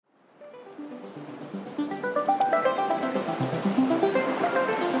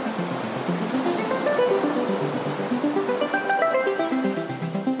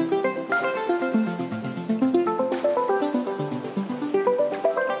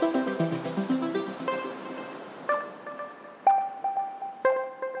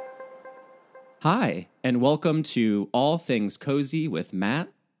Hi, and welcome to All Things Cozy with Matt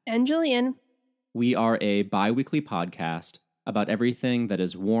and Jillian. We are a bi-weekly podcast about everything that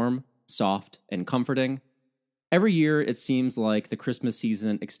is warm, soft, and comforting. Every year, it seems like the Christmas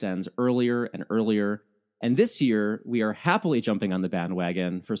season extends earlier and earlier, and this year, we are happily jumping on the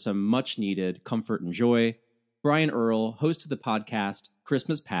bandwagon for some much-needed comfort and joy. Brian Earl, host of the podcast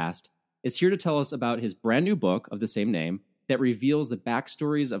Christmas Past, is here to tell us about his brand new book of the same name that reveals the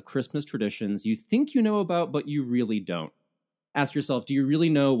backstories of Christmas traditions you think you know about, but you really don't. Ask yourself, do you really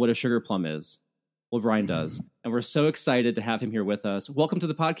know what a sugar plum is? Well, Brian does. And we're so excited to have him here with us. Welcome to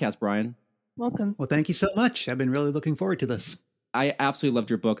the podcast, Brian. Welcome. Well, thank you so much. I've been really looking forward to this. I absolutely loved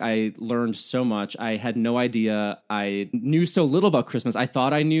your book. I learned so much. I had no idea. I knew so little about Christmas. I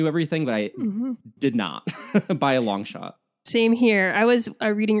thought I knew everything, but I did not by a long shot. Same here. I was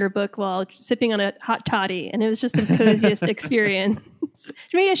reading your book while sipping on a hot toddy, and it was just the coziest experience.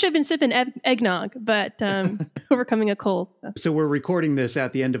 Maybe I should have been sipping eggnog, but overcoming a cold. So we're recording this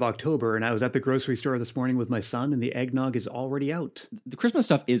at the end of October, and I was at the grocery store this morning with my son, and the eggnog is already out. The Christmas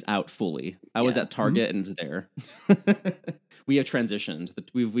stuff is out fully. I was at Target and it's there. We have transitioned.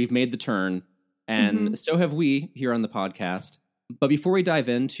 We've made the turn, and so have we here on the podcast. But before we dive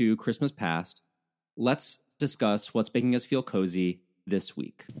into Christmas Past, let's discuss what's making us feel cozy this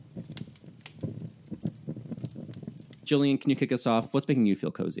week. Jillian, can you kick us off? What's making you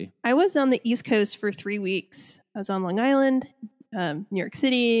feel cozy? I was on the East Coast for 3 weeks. I was on Long Island, New York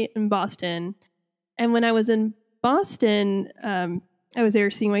City, and Boston. And when I was in Boston, I was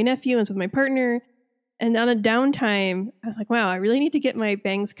there seeing my nephew and was with my partner. And on a downtime, I was like, wow, I really need to get my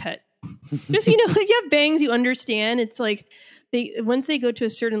bangs cut. Just, if you have bangs, you understand. It's like once they go to a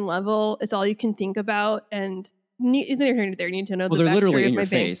certain level, it's all you can think about. And neither here nor there, you need to know the they're backstory literally in of my your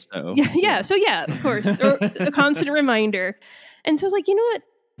face, bangs. though. Yeah. So yeah, of course, or a constant reminder. And so I was like, you know what?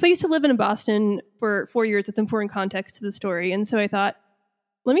 So I used to live in Boston for 4 years. It's important context to the story. And so I thought,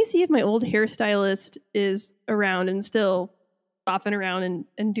 let me see if my old hairstylist is around and still bopping around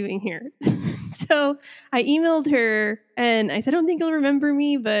and doing hair. So I emailed her and I said, I don't think you'll remember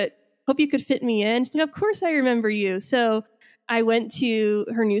me, but hope you could fit me in. She's like, of course I remember you. So I went to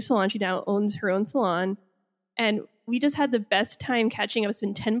her new salon. She now owns her own salon. And we just had the best time catching up. It's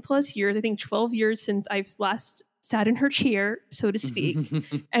been 10 plus years, I think 12 years since I've last sat in her chair, so to speak.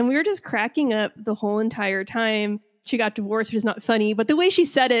 And we were just cracking up the whole entire time. She got divorced, which is not funny, but the way she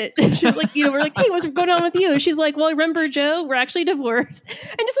said it, she was like, we're like, hey, what's going on with you? She's like, well, remember, Joe, we're actually divorced.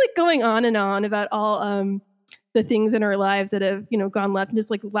 And just like going on and on about all the things in our lives that have, gone left, and just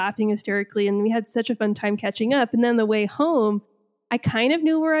like laughing hysterically. And we had such a fun time catching up. And then the way home, I kind of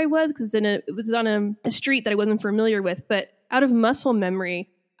knew where I was because it was on a street that I wasn't familiar with. But out of muscle memory,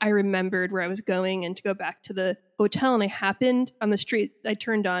 I remembered where I was going and to go back to the hotel. And I happened on the street. I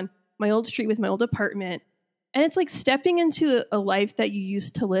turned on my old street with my old apartment. And it's like stepping into a life that you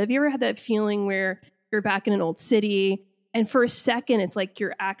used to live. You ever had that feeling where you're back in an old city? And for a second, it's like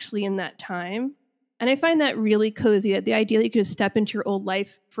you're actually in that time. And I find that really cozy, that the idea that you could just step into your old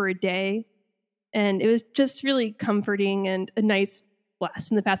life for a day. And it was just really comforting and a nice blast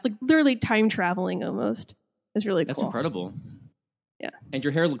in the past, like literally time traveling almost. It's really cool. That's incredible. Yeah. And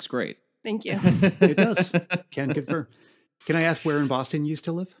your hair looks great. Thank you. It does. Can confirm. Can I ask where in Boston you used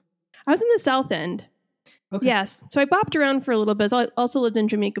to live? I was in the South End. Okay. Yes. So I bopped around for a little bit. I also lived in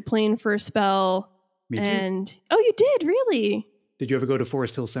Jamaica Plain for a spell. Me too. And oh, you did? Really? Did you ever go to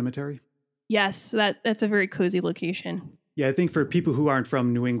Forest Hill Cemetery? Yes. That's a very cozy location. Yeah, I think for people who aren't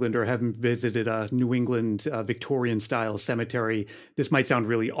from New England or haven't visited a New England Victorian-style cemetery, this might sound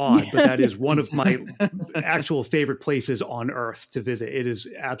really odd, but that is one of my actual favorite places on earth to visit. It is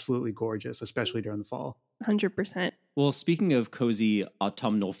absolutely gorgeous, especially during the fall. 100%. Well, speaking of cozy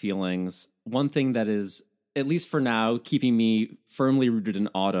autumnal feelings, one thing that is, at least for now, keeping me firmly rooted in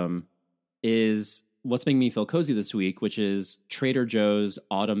autumn is what's making me feel cozy this week, which is Trader Joe's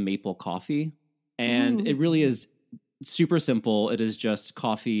Autumn Maple Coffee. And it really is super simple. It is just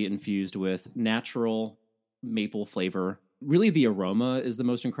coffee infused with natural maple flavor. Really, the aroma is the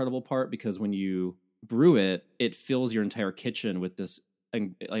most incredible part because when you brew it, it fills your entire kitchen with this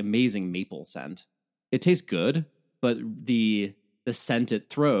amazing maple scent. It tastes good, but the scent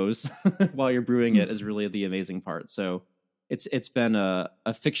it throws while you're brewing it is really the amazing part. So it's been a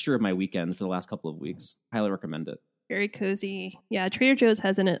fixture of my weekend for the last couple of weeks. Highly recommend it. Very cozy. Yeah, Trader Joe's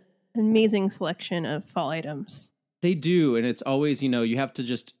has an amazing selection of fall items. They do, and it's always, you have to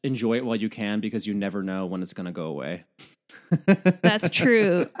just enjoy it while you can because you never know when it's going to go away. That's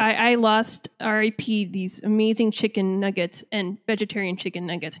true. I lost RIP these amazing chicken nuggets and vegetarian chicken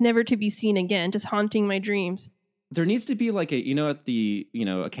nuggets, never to be seen again, just haunting my dreams. There needs to be like at the,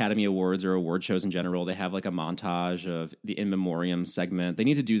 Academy Awards or award shows in general, they have like a montage of the in memoriam segment. They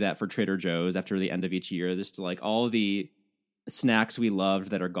need to do that for Trader Joe's after the end of each year. Just like all the snacks we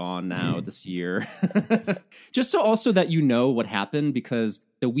loved that are gone now this year. Just so also that what happened, because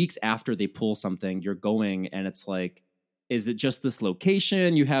the weeks after they pull something, you're going and it's like, is it just this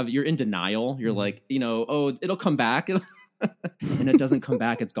location? You're in denial. You're like, oh, it'll come back. And it doesn't come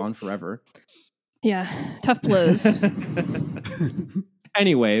back. It's gone forever. Yeah, tough blows.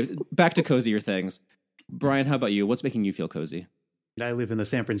 Anyway, back to cozier things. Brian, how about you? What's making you feel cozy? I live in the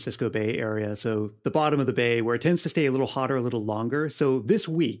San Francisco Bay Area, so the bottom of the bay where it tends to stay a little hotter a little longer. So this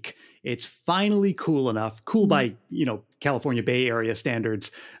week, it's finally cool by, California Bay Area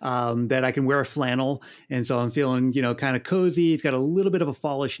standards, that I can wear a flannel. And so I'm feeling, kind of cozy. It's got a little bit of a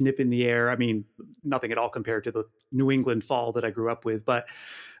fallish nip in the air. I mean, nothing at all compared to the New England fall that I grew up with. But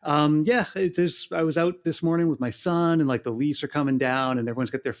I was out this morning with my son, and like the leaves are coming down and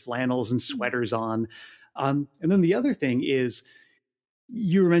everyone's got their flannels and sweaters on. And then the other thing is,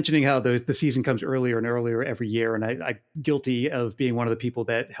 you were mentioning how the season comes earlier and earlier every year, and I'm guilty of being one of the people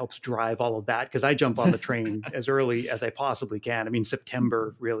that helps drive all of that, because I jump on the train as early as I possibly can. I mean,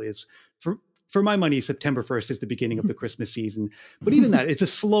 September really is, for my money, September 1st is the beginning of the Christmas season. But even that, it's a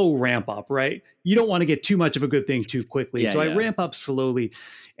slow ramp up, right? You don't want to get too much of a good thing too quickly. I ramp up slowly.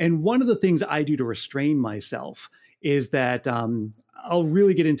 And one of the things I do to restrain myself is that I'll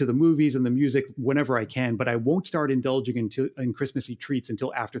really get into the movies and the music whenever I can, but I won't start indulging in Christmassy treats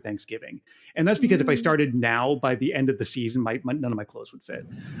until after Thanksgiving. And that's because if I started now, by the end of the season, none of my clothes would fit.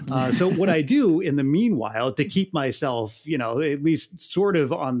 So what I do in the meanwhile to keep myself, at least sort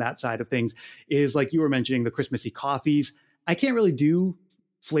of on that side of things, is like you were mentioning, the Christmassy coffees. I can't really do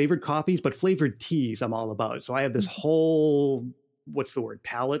flavored coffees, but flavored teas I'm all about. So I have this whole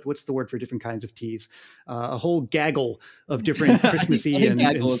palette? What's the word for different kinds of teas? A whole gaggle of different Christmassy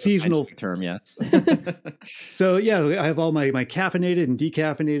and seasonal term. Yes. So I have all my caffeinated and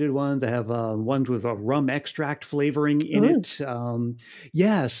decaffeinated ones. I have ones with a rum extract flavoring in it.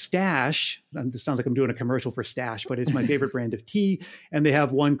 Stash. This sounds like I'm doing a commercial for Stash, but it's my favorite brand of tea. And they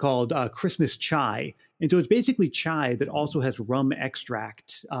have one called Christmas Chai. And so it's basically chai that also has rum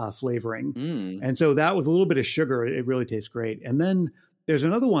extract flavoring. And so that with a little bit of sugar, it really tastes great. And then there's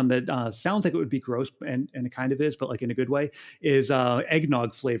another one that sounds like it would be gross, and it kind of is, but like in a good way, is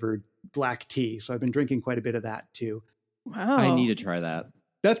eggnog flavored black tea. So I've been drinking quite a bit of that too. Wow. I need to try that.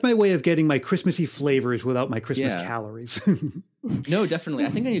 That's my way of getting my Christmassy flavors without my Christmas calories. No, definitely. I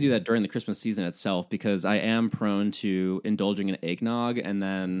think I need to do that during the Christmas season itself, because I am prone to indulging in eggnog and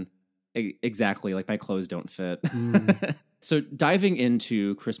then exactly like my clothes don't fit. So diving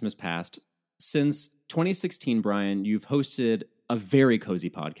into Christmas Past, since 2016, Brian, you've hosted a very cozy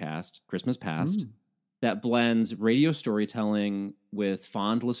podcast, Christmas Past, that blends radio storytelling with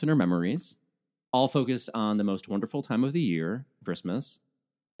fond listener memories, all focused on the most wonderful time of the year, Christmas.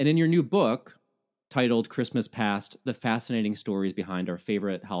 And in your new book, titled Christmas Past, The Fascinating Stories Behind Our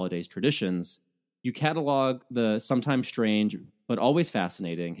Favorite Holidays Traditions, you catalog the sometimes strange but always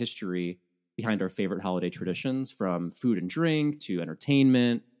fascinating history behind our favorite holiday traditions, from food and drink to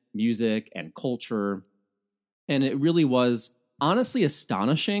entertainment, music, and culture. And it really was honestly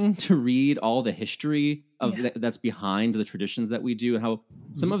astonishing to read all the history of that's behind the traditions that we do, and how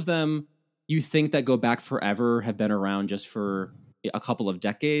some of them you think that go back forever have been around just for a couple of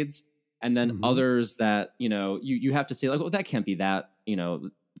decades. And then others that, you have to say like, oh, that can't be that,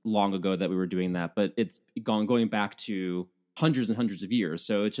 long ago that we were doing that, but it's going back to hundreds and hundreds of years.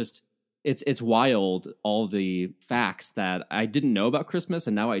 So it's just, it's wild, all the facts that I didn't know about Christmas,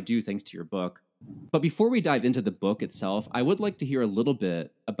 and now I do thanks to your book. But before we dive into the book itself, I would like to hear a little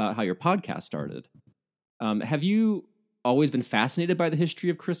bit about how your podcast started. Have you always been fascinated by the history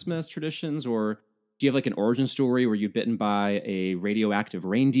of Christmas traditions, or do you have like an origin story? Were you bitten by a radioactive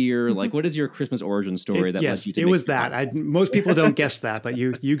reindeer? Like, what is your Christmas origin story that led you to? It was that. Most people don't guess that, but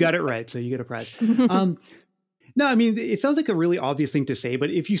you got it right, so you get a prize. No, I mean, it sounds like a really obvious thing to say, but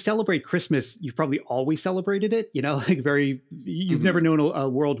if you celebrate Christmas, you've probably always celebrated it. You've never known a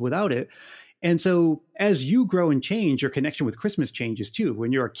world without it. And so as you grow and change, your connection with Christmas changes too.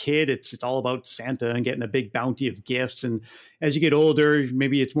 When you're a kid, it's all about Santa and getting a big bounty of gifts. And as you get older,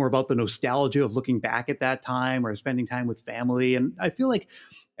 maybe it's more about the nostalgia of looking back at that time or spending time with family. And I feel like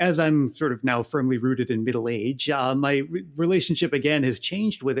as I'm sort of now firmly rooted in middle age, my relationship again has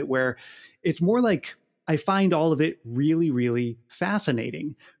changed with it, where it's more like I find all of it really, really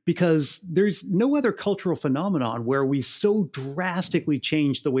fascinating because there's no other cultural phenomenon where we so drastically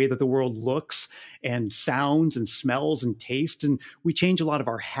change the way that the world looks and sounds and smells and tastes. And we change a lot of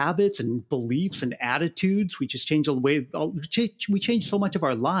our habits and beliefs and attitudes. We just change the way we change so much of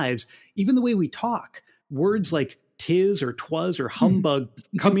our lives, even the way we talk. Words like tis or twas or humbug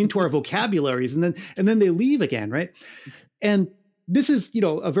come into our vocabularies and then they leave again, right? And this is,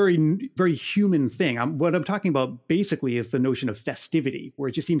 a very, very human thing. What I'm talking about basically is the notion of festivity, where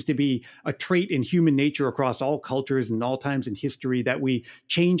it just seems to be a trait in human nature across all cultures and all times in history that we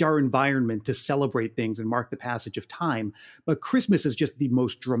change our environment to celebrate things and mark the passage of time. But Christmas is just the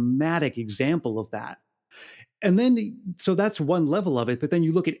most dramatic example of that. And then, so that's one level of it. But then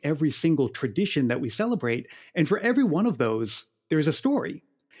you look at every single tradition that we celebrate, and for every one of those, there's a story.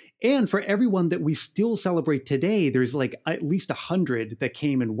 And for everyone that we still celebrate today, there's like at least 100 that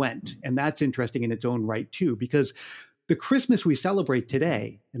came and went. And that's interesting in its own right, too, because the Christmas we celebrate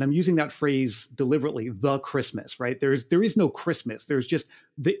today, and I'm using that phrase deliberately, the Christmas, right? There is no Christmas. There's just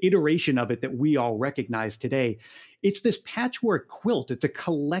the iteration of it that we all recognize today. It's this patchwork quilt. It's a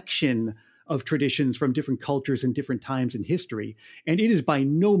collection of traditions from different cultures and different times in history. And it is by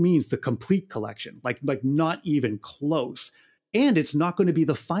no means the complete collection, like not even close. And it's not going to be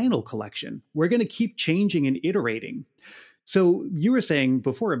the final collection. We're going to keep changing and iterating. So you were saying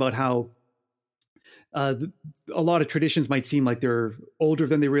before about how a lot of traditions might seem like they're older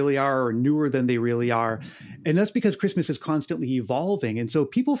than they really are or newer than they really are. And that's because Christmas is constantly evolving. And so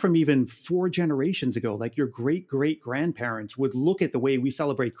people from even 4 generations ago, like your great-great-grandparents, would look at the way we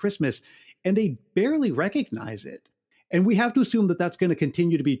celebrate Christmas and they barely recognize it. And we have to assume that that's going to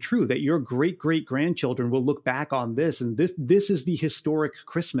continue to be true, that your great-great-grandchildren will look back on this, and this is the historic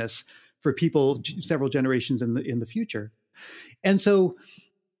Christmas for people several generations in the future. And so,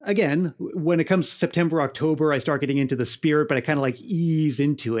 again, when it comes to September, October, I start getting into the spirit, but I kind of like ease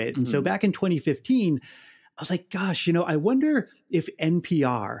into it. And so back in 2015, I was like, gosh, I wonder if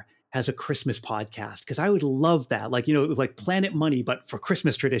NPR has a Christmas podcast, because I would love that. Like, like Planet Money, but for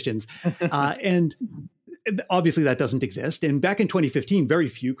Christmas traditions. And obviously that doesn't exist. And back in 2015, very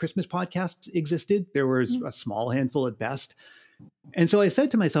few Christmas podcasts existed. There was a small handful at best. And so I said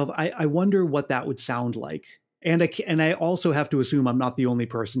to myself, I wonder what that would sound like. And I also have to assume I'm not the only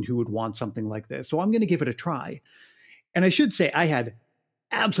person who would want something like this. So I'm going to give it a try. And I should say I had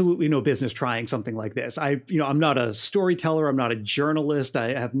absolutely no business trying something like this. I'm not a storyteller. I'm not a journalist.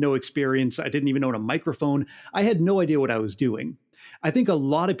 I have no experience. I didn't even own a microphone. I had no idea what I was doing. I think a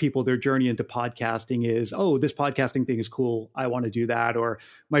lot of people, their journey into podcasting is, oh, this podcasting thing is cool. I want to do that. Or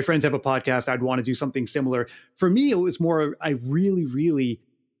my friends have a podcast. I'd want to do something similar. For me, it was more, I really, really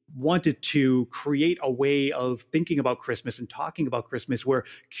wanted to create a way of thinking about Christmas and talking about Christmas where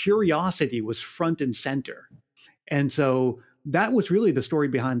curiosity was front and center. And so that was really the story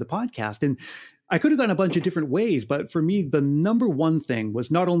behind the podcast. And I could have gone a bunch of different ways, but for me, the number one thing was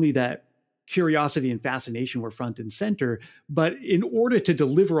not only that curiosity and fascination were front and center, but in order to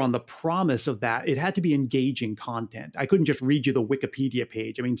deliver on the promise of that, it had to be engaging content. I couldn't just read you the Wikipedia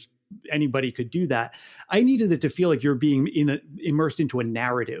page. I mean, anybody could do that. I needed it to feel like you're being immersed into a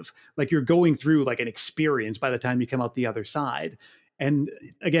narrative, like you're going through like an experience by the time you come out the other side. And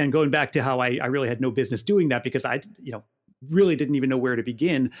again, going back to how I really had no business doing that, because I, really didn't even know where to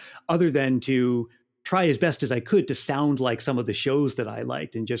begin other than to try as best as I could to sound like some of the shows that I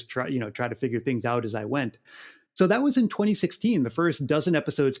liked and just try to figure things out as I went. So that was in 2016. The first dozen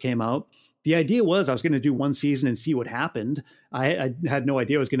episodes came out. The idea was I was going to do one season and see what happened. I had no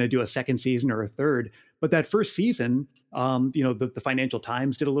idea I was going to do a second season or a third. But that first season, the Financial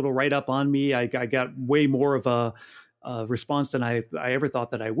Times did a little write-up on me. I got way more of a response than I ever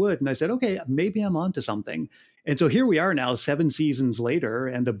thought that I would. And I said, okay, maybe I'm onto something. And so here we are now 7 seasons later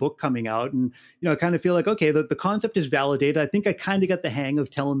and a book coming out. And, I kind of feel like, okay, the concept is validated. I think I kind of got the hang of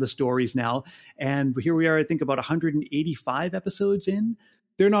telling the stories now. And here we are, I think about 185 episodes in.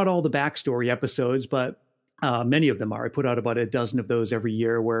 They're not all the backstory episodes, but many of them are. I put out about a dozen of those every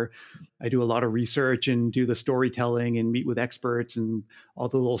year where I do a lot of research and do the storytelling and meet with experts and all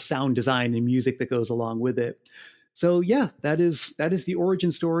the little sound design and music that goes along with it. So yeah, that is the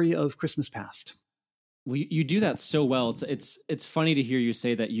origin story of Christmas Past. Well, you do that so well. It's funny to hear you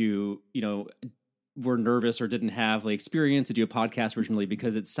say that you were nervous or didn't have like experience to do a podcast originally,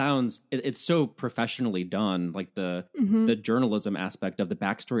 because it's so professionally done, like the journalism aspect of the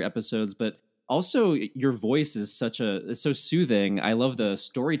backstory episodes, but also your voice is it's so soothing. I love the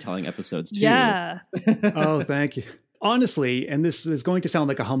storytelling episodes too. Yeah. Oh, thank you. Honestly, and this is going to sound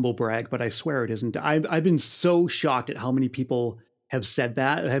like a humble brag, but I swear it isn't. I've been so shocked at how many people have said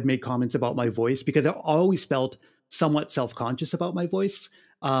that, have made comments about my voice, because I always felt somewhat self-conscious about my voice.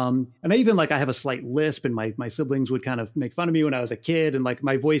 And I even I have a slight lisp, and my siblings would kind of make fun of me when I was a kid. And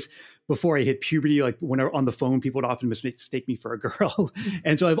my voice before I hit puberty, when I on the phone, people would often mistake me for a girl.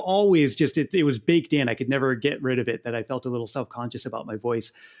 And so I've always it was baked in. I could never get rid of it, that I felt a little self-conscious about my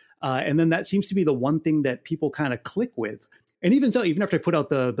voice. And then that seems to be the one thing that people kind of click with. And even so, even after I put out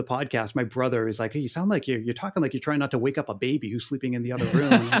the podcast, my brother is like, "Hey, you sound like you're talking like you're trying not to wake up a baby who's sleeping in the other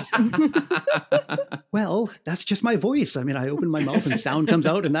room." Well, that's just my voice. I mean, I open my mouth and sound comes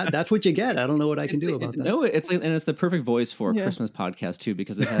out, and that's what you get. I don't know what I can do about that. No, and it's the perfect voice for a Christmas podcast too,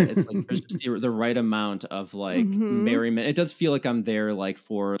 because it's there's just the right amount of merriment. It does feel like I'm there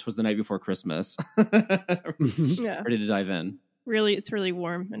for "'Twas the Night Before Christmas." Ready to dive in. Really, it's really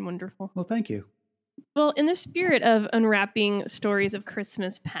warm and wonderful. Well, thank you. Well, in the spirit of unwrapping stories of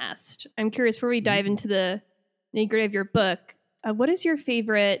Christmas past, I'm curious, before we dive into the nitty-gritty of your book, what is your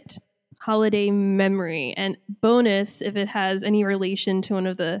favorite holiday memory? And bonus, if it has any relation to one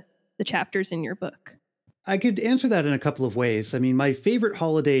of the chapters in your book. I could answer that in a couple of ways. I mean, my favorite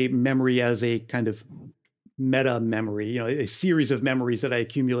holiday memory as a kind of meta memory, a series of memories that I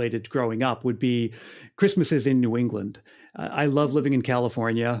accumulated growing up, would be Christmases in New England. I love living in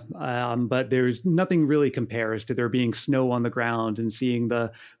California, but there's nothing really compares to there being snow on the ground and seeing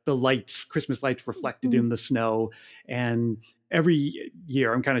the lights, Christmas lights reflected in the snow. And every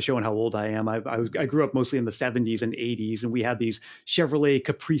year, I'm kind of showing how old I am. I grew up mostly in the 70s and 80s, and we had these Chevrolet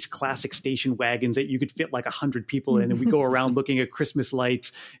Caprice Classic station wagons that you could fit 100 people in, and we go around looking at Christmas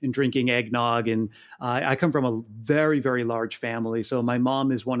lights and drinking eggnog. And I come from a very, very large family. So my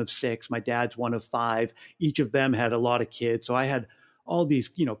mom is one of 6, my dad's one of 5. Each of them had a lot of kids. So I had all these,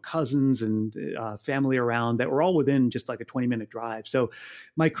 cousins and family around that were all within just a 20-minute drive. So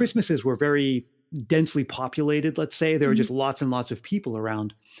my Christmases were very densely populated, let's say. There were just lots and lots of people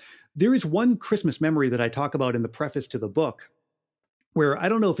around. There is one Christmas memory that I talk about in the preface to the book, where I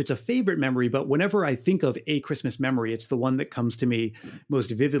don't know if it's a favorite memory, but whenever I think of a Christmas memory, it's the one that comes to me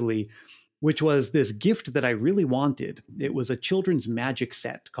most vividly, which was this gift that I really wanted. It was a children's magic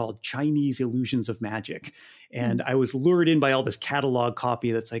set called Chinese Illusions of Magic. And I was lured in by all this catalog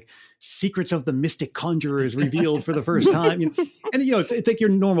copy that's Secrets of the Mystic Conjurers revealed for the first time. And, it's like your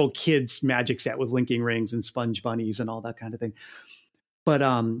normal kid's magic set with linking rings and sponge bunnies and all that kind of thing. But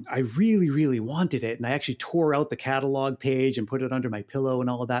I really, really wanted it. And I actually tore out the catalog page and put it under my pillow and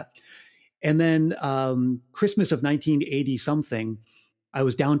all of that. And then Christmas of 1980 something, I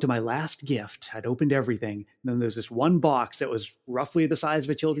was down to my last gift. I'd opened everything. And then there's this one box that was roughly the size of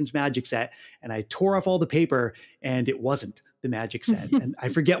a children's magic set. And I tore off all the paper, and it wasn't the magic set. And I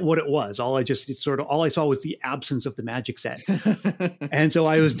forget what it was. All I saw was the absence of the magic set. And so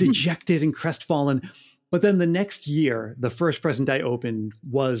I was dejected and crestfallen. But then the next year, the first present I opened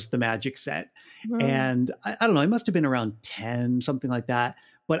was the magic set. And I don't know, I must have been around 10, something like that.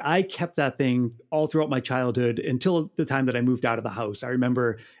 But I kept that thing all throughout my childhood until the time that I moved out of the house. I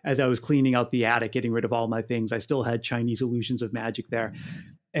remember as I was cleaning out the attic, getting rid of all my things, I still had Chinese Illusions of Magic there.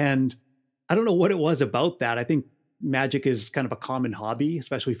 And I don't know what it was about that. I think magic is kind of a common hobby,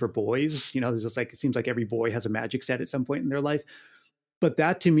 especially for boys. There's just it seems like every boy has a magic set at some point in their life. But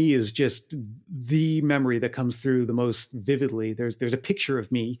that to me is just the memory that comes through the most vividly. There's a picture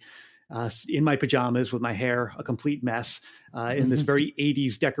of me in my pajamas with my hair a complete mess in this very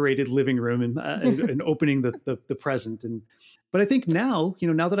 80s decorated living room and opening the present. But I think now,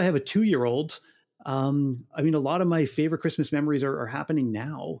 now that I have a 2-year-old, a lot of my favorite Christmas memories are happening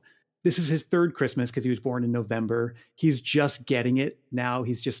now. This is his 3rd Christmas because he was born in November. He's just getting it now.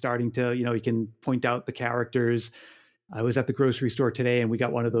 He's just starting to, he can point out the characters. I was at the grocery store today, and we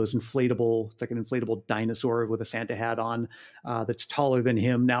got one of those it's like an inflatable dinosaur with a Santa hat on that's taller than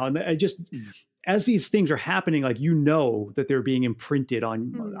him now. And I just, as these things are happening, that they're being imprinted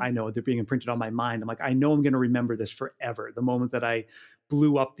on, I know they're being imprinted on my mind. I'm I know I'm going to remember this forever. The moment that I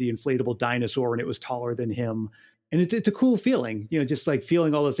blew up the inflatable dinosaur and it was taller than him. And it's a cool feeling, just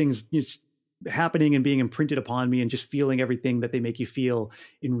feeling all those things happening and being imprinted upon me, and just feeling everything that they make you feel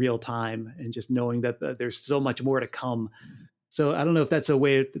in real time, and just knowing that there's so much more to come. So I don't know if that's a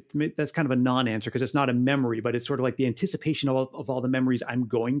way, that's kind of a non-answer, because it's not a memory, but it's sort of the anticipation of all the memories I'm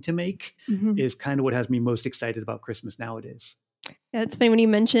going to make is kind of what has me most excited about Christmas nowadays. Yeah, it's funny when you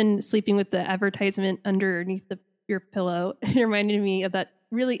mentioned sleeping with the advertisement underneath your pillow. It reminded me of that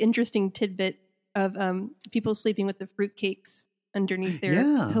really interesting tidbit of people sleeping with the fruitcakes underneath their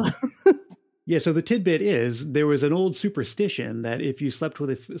pillows. Yeah, so the tidbit is there was an old superstition that if you slept with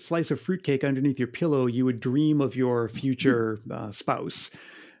a slice of fruitcake underneath your pillow, you would dream of your future spouse.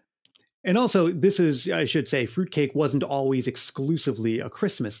 And also, this is, I should say, fruitcake wasn't always exclusively a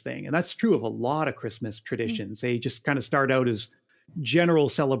Christmas thing. And that's true of a lot of Christmas traditions. They just kind of start out as general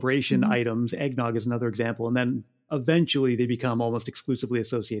celebration items. Eggnog is another example. And then eventually they become almost exclusively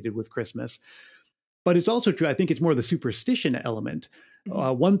associated with Christmas. But it's also true, I think it's more the superstition element.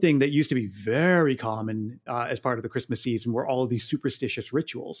 One thing that used to be very common as part of the Christmas season were all of these superstitious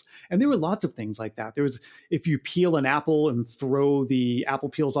rituals. And there were lots of things like that. There was, if you peel an apple and throw the apple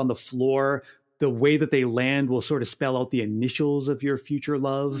peels on the floor, the way that they land will sort of spell out the initials of your future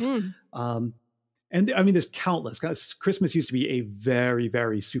love. And I mean, there's countless. Christmas used to be a very,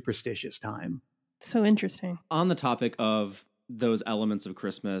 very superstitious time. So interesting. On the topic of those elements of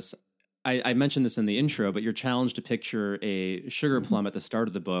Christmas, I mentioned this in the intro, but your challenge to picture a sugar plum at the start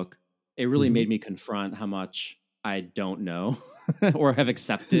of the book, it really made me confront how much I don't know or have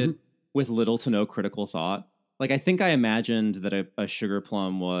accepted with little to no critical thought. Like, I think I imagined that a sugar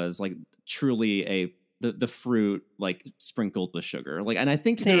plum was like truly the fruit, like sprinkled with sugar. Like, and I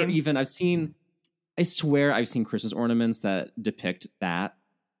think there are even, I swear I've seen Christmas ornaments that depict that.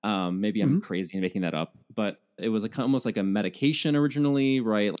 Maybe I'm crazy and making that up, but it was almost like a medication originally,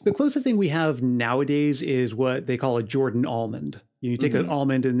 right? The closest thing we have nowadays is what they call a Jordan almond. You take an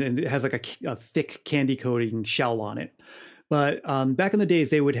almond and it has like a thick candy coating shell on it. But back in the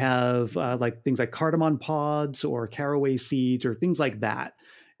days, they would have like things like cardamom pods or caraway seeds or things like that.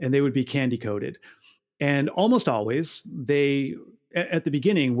 And they would be candy coated. And almost always, they, at the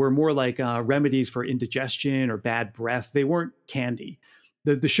beginning, were more like remedies for indigestion or bad breath. They weren't candy.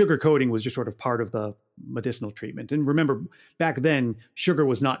 The sugar coating was just sort of part of the medicinal treatment. And remember, back then, sugar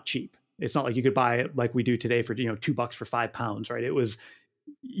was not cheap. It's not like you could buy it like we do today for, $2 for 5 pounds, right? It was,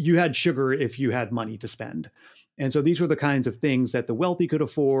 you had sugar if you had money to spend. And so these were the kinds of things that the wealthy could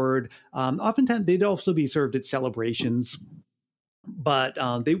afford. Oftentimes, they'd also be served at celebrations, but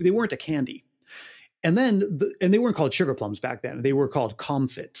they weren't a candy. And then, and they weren't called sugar plums back then. They were called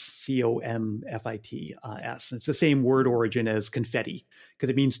comfits, Comfits. It's the same word origin as confetti because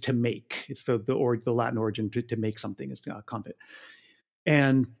it means to make. It's the Latin origin to make something is comfit.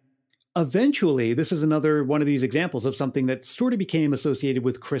 And eventually, this is another one of these examples of something that sort of became associated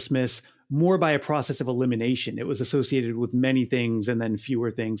with Christmas more by a process of elimination. It was associated with many things and then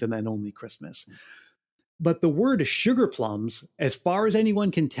fewer things and then only Christmas. But the word sugar plums, as far as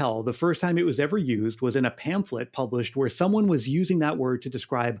anyone can tell, the first time it was ever used was in a pamphlet published where someone was using that word to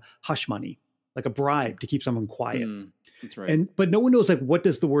describe hush money, like a bribe to keep someone quiet. That's right. But no one knows, like, what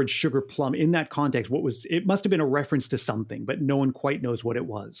does the word sugar plum in that context? It must have been a reference to something, but no one quite knows what it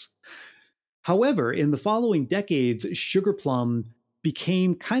was. However, in the following decades, sugar plum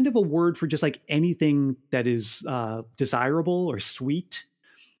became kind of a word for just like anything that is desirable or sweet,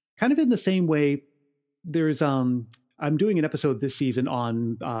 kind of in the same way. There's I'm doing an episode this season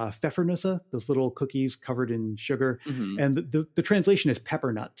on Pfeffernusse, those little cookies covered in sugar, and the translation is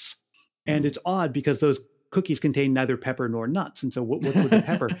pepper nuts. And it's odd because those cookies contain neither pepper nor nuts, and so what would the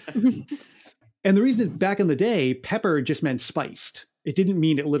pepper? And the reason is, back in the day, pepper just meant spiced. It didn't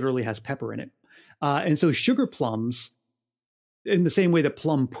mean it literally has pepper in it, and so sugar plums, in the same way that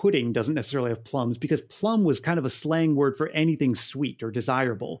plum pudding doesn't necessarily have plums, because plum was kind of a slang word for anything sweet or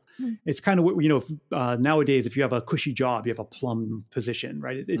desirable. It's kind of what, nowadays, if you have a cushy job, you have a plum position,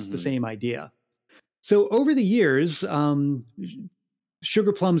 right? It's the same idea. So over the years,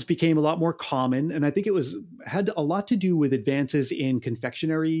 sugar plums became a lot more common. And I think had a lot to do with advances in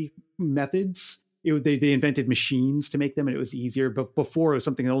confectionery methods. They invented machines to make them, and it was easier. But before, it was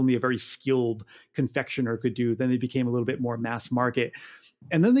something that only a very skilled confectioner could do. Then they became a little bit more mass market.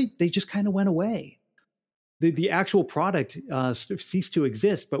 And then they just kind of went away. The actual product ceased to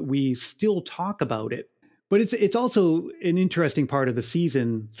exist, but we still talk about it. But it's also an interesting part of the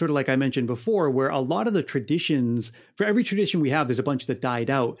season, sort of like I mentioned before, where a lot of the traditions, for every tradition we have, there's a bunch that died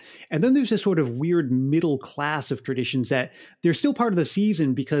out. And then there's this sort of weird middle class of traditions that they're still part of the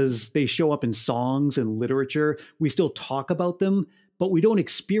season because they show up in songs and literature. We still talk about them, but we don't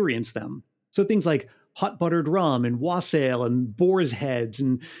experience them. So things like hot buttered rum and wassail and boar's heads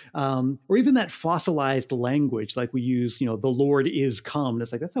and or even that fossilized language like we use, the Lord is come. And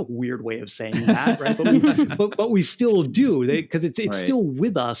it's like, that's a weird way of saying that, right? But we still do, because it's right. Still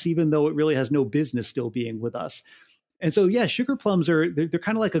with us, even though it really has no business still being with us. And so, yeah, sugar plums they're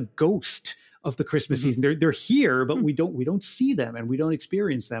kind of like a ghost of the Christmas season. They're here, but we don't see them and we don't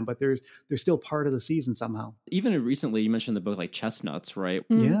experience them, but they're still part of the season somehow. Even recently, you mentioned the book like chestnuts, right?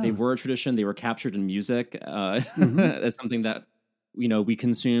 Yeah. They were a tradition. They were captured in music as something that, we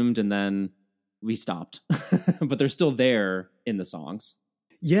consumed and then we stopped, but they're still there in the songs.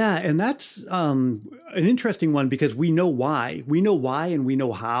 Yeah, and that's an interesting one because we know why. We know why and we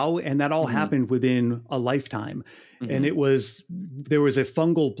know how, and that all happened within a lifetime. And there was a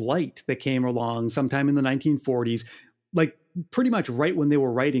fungal blight that came along sometime in the 1940s, like pretty much right when they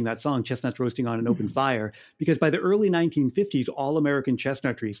were writing that song, Chestnuts Roasting on an Open Fire, because by the early 1950s, all American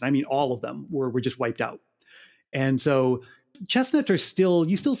chestnut trees, and I mean all of them, were just wiped out. And so chestnuts are still,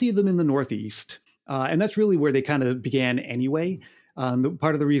 you still see them in the Northeast. And that's really where they kind of began anyway.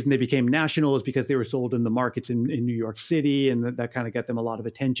 Part of the reason they became national is because they were sold in the markets in New York City, and that kind of got them a lot of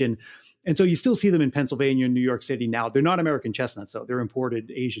attention. And so you still see them in Pennsylvania and New York City now. They're not American chestnuts, though. They're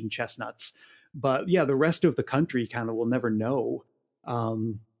imported Asian chestnuts. But yeah, the rest of the country kind of will never know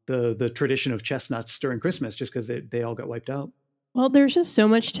the tradition of chestnuts during Christmas just because they all got wiped out. Well, there's just so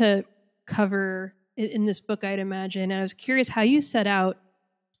much to cover in this book, I'd imagine. And I was curious how you set out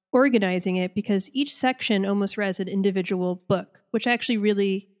organizing it, because each section almost read as an individual book, which I actually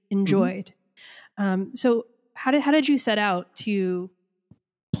really enjoyed. So how did you set out to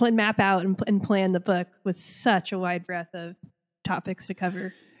map out and plan the book with such a wide breadth of topics to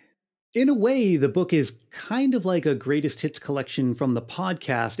cover? In a way, the book is kind of like a greatest hits collection from the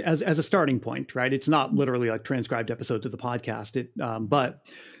podcast as a starting point, right? It's not literally like transcribed episodes of the podcast, but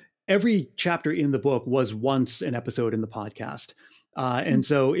every chapter in the book was once an episode in the podcast. And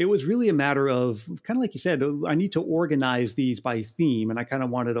so it was really a matter of, kind of like you said, I need to organize these by theme. And I kind of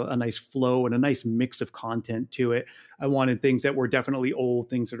wanted a nice flow and a nice mix of content to it. I wanted things that were definitely old,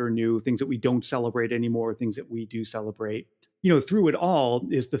 things that are new, things that we don't celebrate anymore, things that we do celebrate. You know, through it all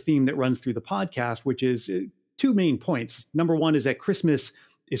is the theme that runs through the podcast, which is two main points. Number one is that Christmas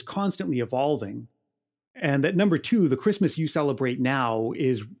is constantly evolving. And that number two, the Christmas you celebrate now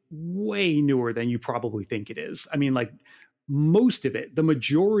is way newer than you probably think it is. I mean, like, most of it, the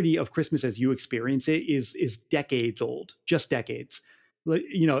majority of Christmas as you experience it is decades old, just decades.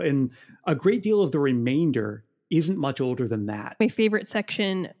 You know, and a great deal of the remainder isn't much older than that. My favorite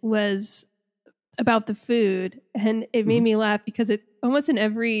section was about the food, and it made me laugh because it almost in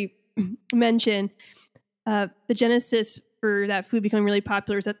every mention, the genesis for that food becoming really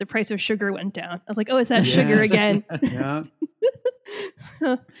popular is that the price of sugar went down. I was like, oh, is that sugar again? Yeah.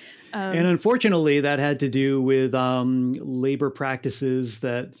 And unfortunately, that had to do with labor practices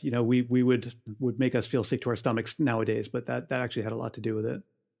that, you know, we would make us feel sick to our stomachs nowadays. But that actually had a lot to do with it.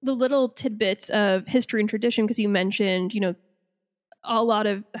 The little tidbits of history and tradition, because you mentioned, you know, a lot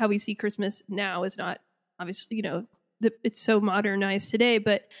of how we see Christmas now is not obviously, you know, it's so modernized today.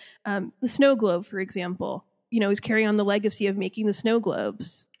 But the snow globe, for example, you know, is carrying on the legacy of making the snow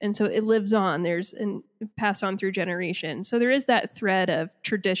globes. And so it lives on, and passed on through generations. So there is that thread of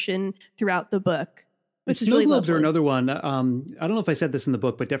tradition throughout the book. Which snow globes are another one. I don't know if I said this in the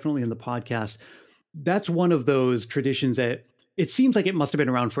book, but definitely in the podcast. That's one of those traditions that it seems like it must have been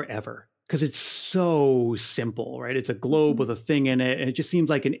around forever because it's so simple, right? It's a globe with a thing in it. And it just seems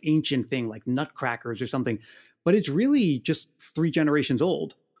like an ancient thing, like nutcrackers or something. But it's really just 3 generations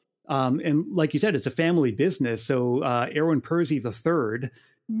old. And like you said, it's a family business. So Aaron Persey III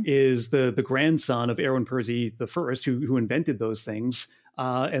is the grandson of Aaron Persey I, who invented those things.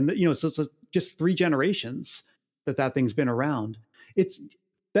 And you know, so it's just 3 generations that thing's been around.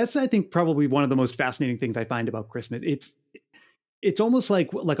 That's I think probably one of the most fascinating things I find about Christmas. It's almost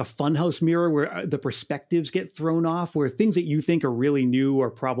like a funhouse mirror where the perspectives get thrown off, where things that you think are really new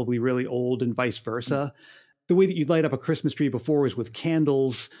are probably really old, and vice versa. The way that you'd light up a Christmas tree before was with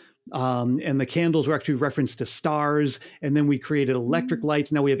candles. And the candles were actually referenced to stars, and then we created electric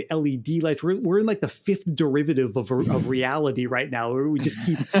lights. Now we have LED lights. We're in like the 5th derivative of reality right now, where we just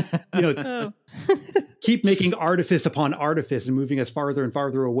keep, you know, keep making artifice upon artifice and moving us farther and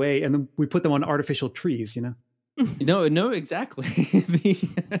farther away, and then we put them on artificial trees. You know. No, exactly.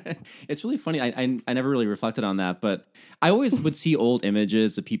 It's really funny. I never really reflected on that, but I always would see old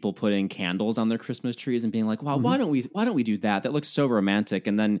images of people putting candles on their Christmas trees and being like, "Wow, why don't we do that? That looks so romantic."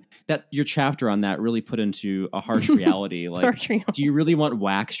 And then that your chapter on that really put into a harsh reality. Like, do you really want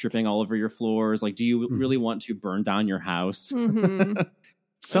wax dripping all over your floors? Like, do you really want to burn down your house?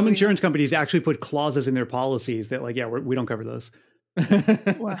 Some insurance companies actually put clauses in their policies that, like, yeah, we don't cover those.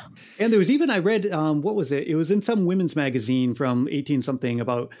 Wow. And there was even, I read, what was it? It was in some women's magazine from 18 something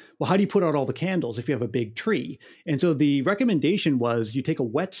about, well, how do you put out all the candles if you have a big tree? And so the recommendation was you take a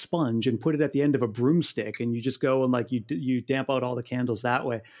wet sponge and put it at the end of a broomstick, and you just go and like you damp out all the candles that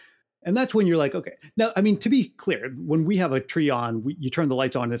way. And that's when you're like, okay. Now, I mean, to be clear, when we have a tree on, you turn the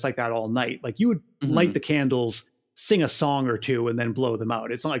lights on, and it's like that all night. Like you would light the candles, sing a song or two, and then blow them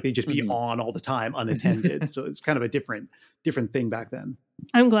out. It's not like they just be on all the time unattended. So it's kind of a different thing back then.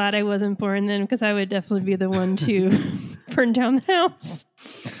 I'm glad I wasn't born then, because I would definitely be the one to burn down the house.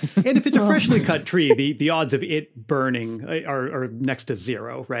 And if it's a freshly cut tree, the odds of it burning are next to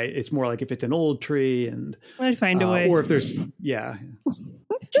zero, right? It's more like if it's an old tree and I'd find a way. or if there's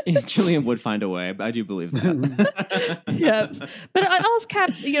Gillian would find a way. I do believe that. Yeah, but I'll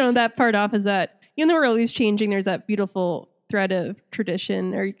cap that part off as that we're always changing. There's that beautiful thread of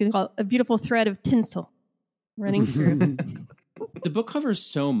tradition, or you can call it a beautiful thread of tinsel running through. The book covers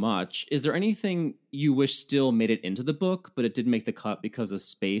so much. Is there anything you wish still made it into the book, but it didn't make the cut because of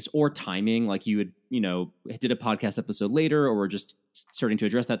space or timing? Like you would, did a podcast episode later, or were just starting to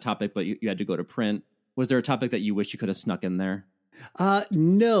address that topic, but you had to go to print. Was there a topic that you wish you could have snuck in there?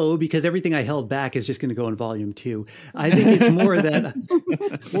 No, because everything I held back is just going to go in volume 2. I think it's more that,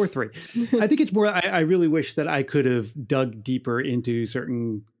 or 3. I think it's more, I really wish that I could have dug deeper into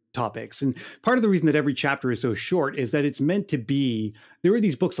certain topics. And part of the reason that every chapter is so short is that it's meant to be, there were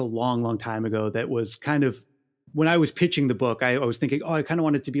these books a long, long time ago that was kind of, when I was pitching the book, I was thinking, I kind of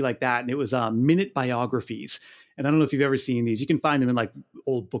want it to be like that. And it was minute biographies. And I don't know if you've ever seen these. You can find them in like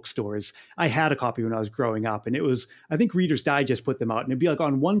old bookstores. I had a copy when I was growing up, and it was, I think Reader's Digest put them out, and it'd be like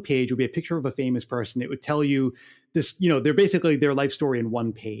on one page would be a picture of a famous person. It would tell you this, they're basically their life story in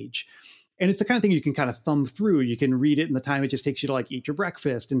one page. And it's the kind of thing you can kind of thumb through. You can read it in the time it just takes you to like eat your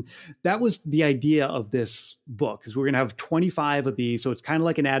breakfast. And that was the idea of this book, is we're going to have 25 of these. So it's kind of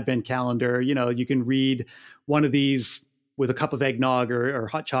like an advent calendar. You can read one of these with a cup of eggnog or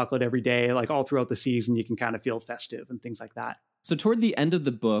hot chocolate every day, like all throughout the season. You can kind of feel festive and things like that. So toward the end of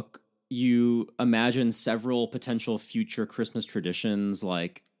the book, you imagine several potential future Christmas traditions,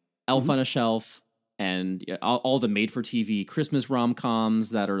 like Elf on a Shelf, and all the made-for-TV Christmas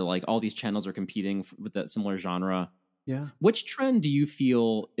rom-coms that are like all these channels are competing with that similar genre. Yeah. Which trend do you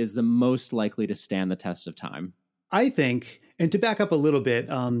feel is the most likely to stand the test of time? I think, and to back up a little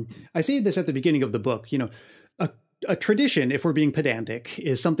bit, I say this at the beginning of the book, a tradition, if we're being pedantic,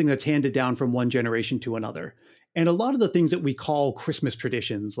 is something that's handed down from one generation to another. And a lot of the things that we call Christmas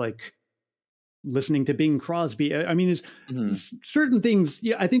traditions, like listening to Bing Crosby, I mean, is certain things.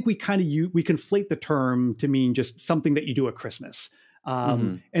 Yeah, I think we we conflate the term to mean just something that you do at Christmas.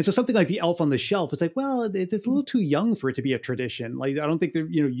 And so something like the Elf on the Shelf, it's like, well, it's a little too young for it to be a tradition. Like, I don't think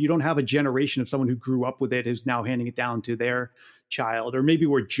that, you don't have a generation of someone who grew up with it who's now handing it down to their child, or maybe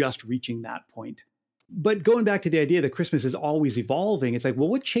we're just reaching that point. But going back to the idea that Christmas is always evolving, it's like, well,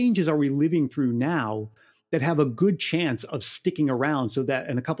 what changes are we living through now that have a good chance of sticking around, so that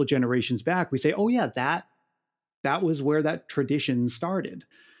in a couple of generations back, we say, oh yeah, that was where that tradition started.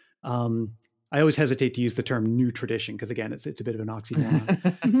 I always hesitate to use the term new tradition, because again, it's a bit of an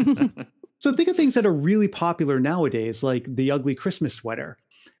oxymoron. So think of things that are really popular nowadays, like the ugly Christmas sweater.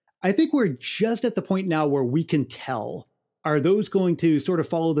 I think we're just at the point now where we can tell, are those going to sort of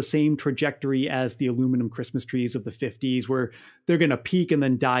follow the same trajectory as the aluminum Christmas trees of the 50s, where they're going to peak and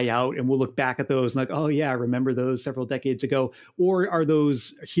then die out, and we'll look back at those and like, oh yeah, I remember those several decades ago? Or are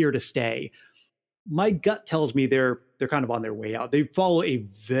those here to stay? My gut tells me they're kind of on their way out. They follow a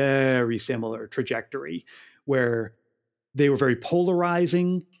very similar trajectory, where they were very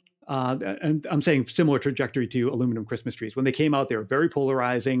polarizing. And I'm saying similar trajectory to aluminum Christmas trees. When they came out, they were very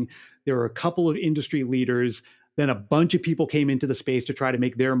polarizing. There were a couple of industry leaders. Then a bunch of people came into the space to try to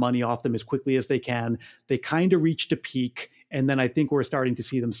make their money off them as quickly as they can. They kind of reached a peak, and then I think we're starting to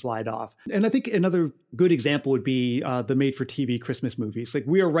see them slide off. And I think another good example would be the made-for-TV Christmas movies. Like,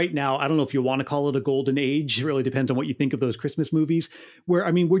 we are right now, I don't know if you want to call it a golden age. It really depends on what you think of those Christmas movies, where,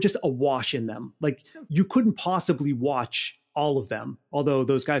 I mean, we're just awash in them. Like, you couldn't possibly watch all of them, although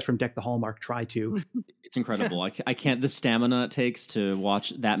those guys from Deck the Hallmark try to. It's incredible. I can't, the stamina it takes to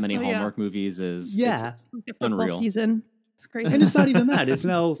watch that many Hallmark movies is it's unreal. Season. It's great. And it's not even that. It's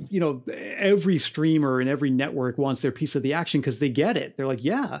now, every streamer and every network wants their piece of the action, because they get it. They're like,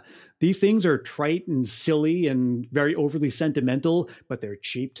 yeah, these things are trite and silly and very overly sentimental, but they're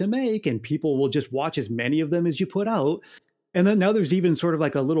cheap to make, and people will just watch as many of them as you put out. And then now there's even sort of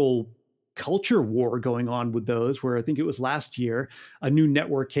like a little culture war going on with those, where I think it was last year, a new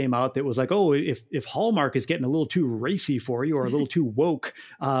network came out that was like, oh, if Hallmark is getting a little too racy for you or a little too woke,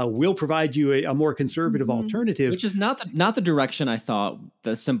 we'll provide you a more conservative alternative. Which is not the direction I thought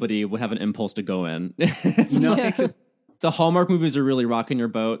that somebody would have an impulse to go in. The Hallmark movies are really rocking your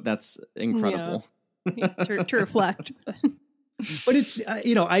boat. That's incredible. Yeah, to reflect. But it's,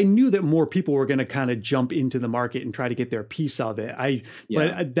 I knew that more people were going to kind of jump into the market and try to get their piece of it.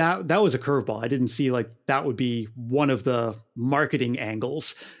 But that was a curveball. I didn't see like that would be one of the marketing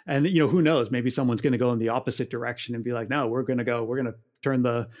angles. And, who knows, maybe someone's going to go in the opposite direction and be like, no, we're going to turn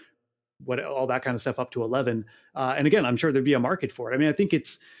all that kind of stuff up to 11. And again, I'm sure there'd be a market for it. I mean, I think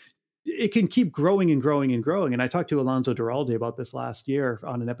it can keep growing and growing and growing. And I talked to Alonso Duralde about this last year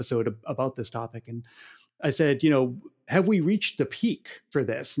on an episode about this topic. And I said, have we reached the peak for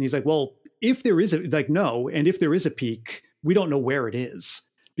this? And he's like, well, if there is no. And if there is a peak, we don't know where it is,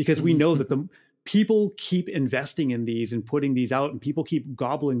 because we know that the people keep investing in these and putting these out, and people keep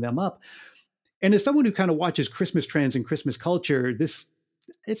gobbling them up. And as someone who kind of watches Christmas trends and Christmas culture,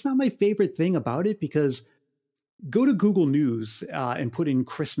 it's not my favorite thing about it, because go to Google News and put in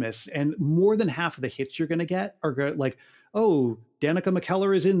Christmas, and more than half of the hits you're going to get are like, oh, Danica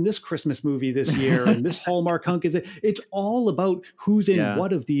McKellar is in this Christmas movie this year, and this Hallmark hunk is it. It's all about who's in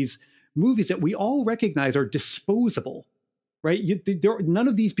what of these movies that we all recognize are disposable, right? None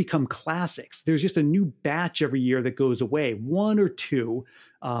of these become classics. There's just a new batch every year that goes away. One or two.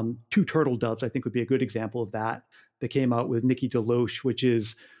 Two Turtle Doves, I think, would be a good example of that came out with Nikki DeLoach, which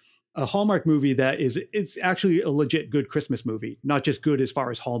is a Hallmark movie it's actually a legit good Christmas movie, not just good as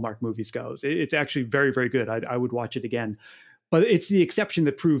far as Hallmark movies goes. It's actually very, very good. I would watch it again. But it's the exception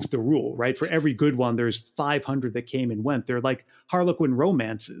that proves the rule, right? For every good one, there's 500 that came and went. They're like Harlequin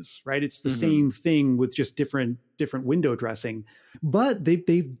romances, right? It's the same thing with just different window dressing. But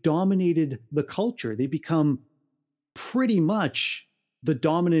they've dominated the culture. They become pretty much the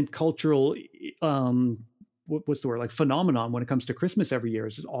dominant cultural what's the word, like phenomenon when it comes to Christmas every year,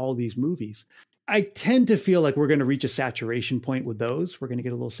 is all these movies. I tend to feel like we're going to reach a saturation point with those. We're going to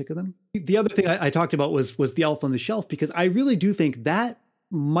get a little sick of them. The other thing I talked about was The Elf on the Shelf, because I really do think that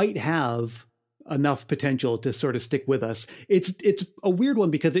might have enough potential to sort of stick with us. It's a weird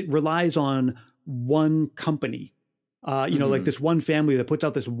one because it relies on one company. Like this one family that puts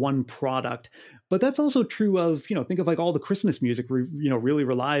out this one product. But that's also true of, think of like all the Christmas music, really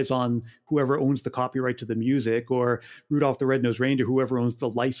relies on whoever owns the copyright to the music, or Rudolph the Red-Nosed Reindeer, whoever owns the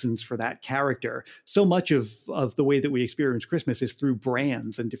license for that character. So much of the way that we experience Christmas is through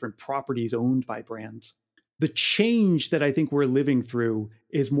brands and different properties owned by brands. The change that I think we're living through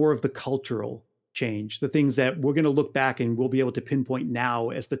is more of the cultural change, the things that we're going to look back and we'll be able to pinpoint now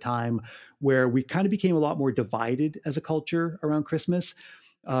as the time where we kind of became a lot more divided as a culture around Christmas.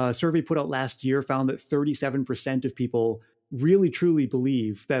 A survey put out last year found that 37% of people really truly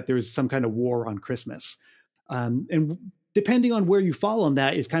believe that there's some kind of war on Christmas. And depending on where you fall on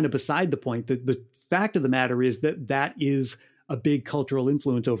that is kind of beside the point. The fact of the matter is that is a big cultural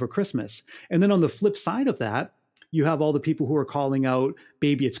influence over Christmas. And then on the flip side of that, you have all the people who are calling out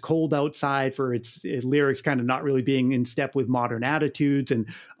Baby It's Cold Outside for its lyrics kind of not really being in step with modern attitudes and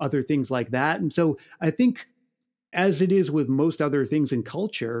other things like that. And so I think, as it is with most other things in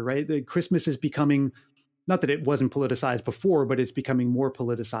culture, right, the Christmas is becoming, not that it wasn't politicized before, but it's becoming more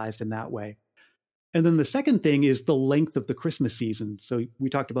politicized in that way. And then the second thing is the length of the Christmas season. So we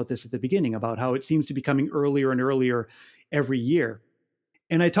talked about this at the beginning, about how it seems to be coming earlier and earlier every year.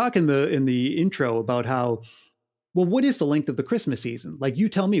 And I talk in the intro about how, well, what is the length of the Christmas season? Like, you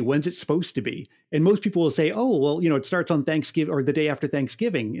tell me, when's it supposed to be? And most people will say, oh, well, it starts on Thanksgiving or the day after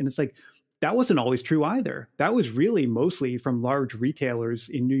Thanksgiving. And it's like, that wasn't always true either. That was really mostly from large retailers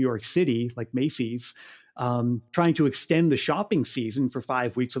in New York City, like Macy's, trying to extend the shopping season for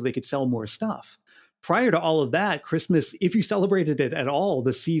 5 weeks so they could sell more stuff. Prior to all of that, Christmas, if you celebrated it at all,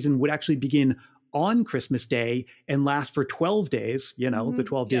 the season would actually begin on Christmas Day and last for 12 days, the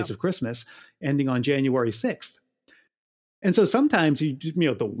 12 days of Christmas, ending on January 6th. And so sometimes,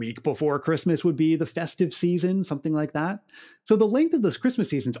 the week before Christmas would be the festive season, something like that. So the length of this Christmas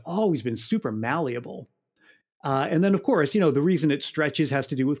season's always been super malleable. And then, of course, the reason it stretches has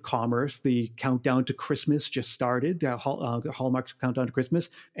to do with commerce. The countdown to Christmas just started, Hallmark's countdown to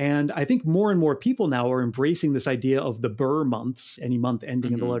Christmas. And I think more and more people now are embracing this idea of the Ber months, any month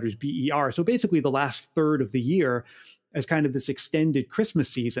ending in the letters BER. So basically the last third of the year as kind of this extended Christmas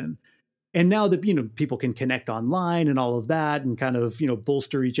season. And now that, people can connect online and all of that and kind of,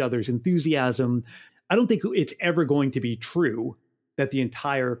 bolster each other's enthusiasm, I don't think it's ever going to be true that the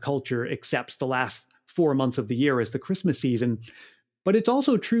entire culture accepts the last 4 months of the year as the Christmas season. But it's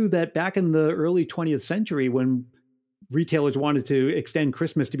also true that back in the early 20th century, when retailers wanted to extend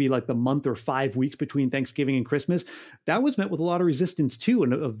Christmas to be like the month or 5 weeks between Thanksgiving and Christmas, that was met with a lot of resistance too.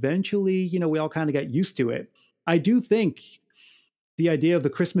 And eventually, we all kind of got used to it. I do think the idea of the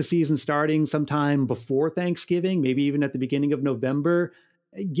Christmas season starting sometime before Thanksgiving, maybe even at the beginning of November,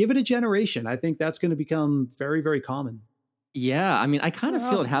 give it a generation. I think that's going to become very, very common. Yeah, I mean, I kind of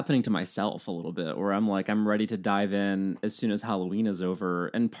feel it happening to myself a little bit, where I'm like, I'm ready to dive in as soon as Halloween is over.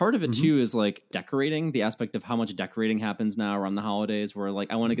 And part of it too is like decorating, the aspect of how much decorating happens now around the holidays, where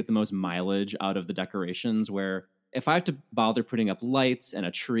like I want to get the most mileage out of the decorations, where if I have to bother putting up lights and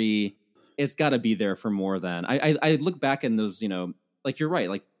a tree, it's got to be there for more than I look back in those, like you're right,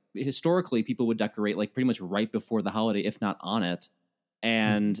 like historically people would decorate like pretty much right before the holiday, if not on it.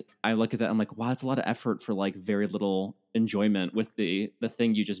 And I look at that, I'm like, wow, it's a lot of effort for like very little enjoyment with the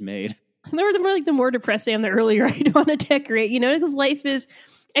thing you just made. The more depressed I am, the earlier I don't want to decorate, because life is,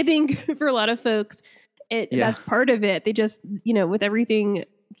 I think for a lot of folks, that's part of it. They just, with everything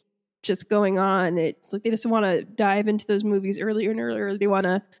just going on, it's like they just want to dive into those movies earlier and earlier. They want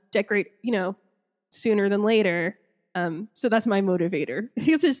to decorate, sooner than later. So that's my motivator.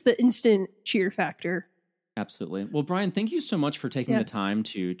 It's just the instant cheer factor. Absolutely. Well, Brian, thank you so much for taking the time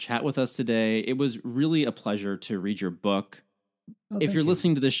to chat with us today. It was really a pleasure to read your book. If you're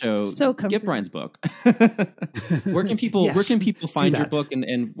listening to the show, get Brian's book. Where can people find your book,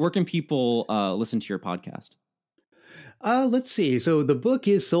 and where can people listen to your podcast? Let's see. So the book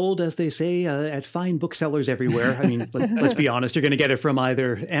is sold, as they say, at fine booksellers everywhere. I mean, let's be honest. You're going to get it from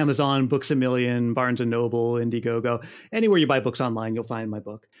either Amazon, Books A Million, Barnes & Noble, Indiegogo. Anywhere you buy books online, you'll find my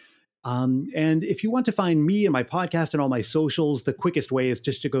book. And if you want to find me and my podcast and all my socials, the quickest way is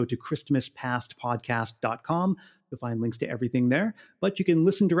just to go to ChristmasPastPodcast.com. You'll find links to everything there, but you can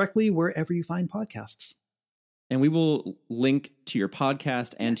listen directly wherever you find podcasts. And we will link to your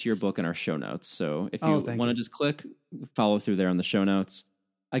podcast and to your book in our show notes. So if you want to just click, follow through there on the show notes.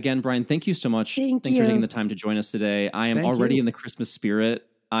 Again, Brian, thank you so much. Thanks for taking the time to join us today. I am already in the Christmas spirit.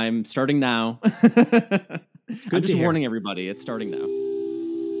 I'm starting now. I'm just warning everybody, it's starting now.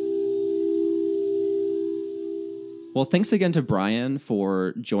 Well, thanks again to Brian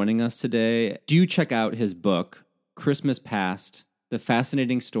for joining us today. Do check out his book, Christmas Past: The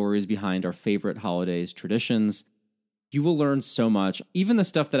Fascinating Stories Behind Our Favorite Holidays Traditions. You will learn so much. Even the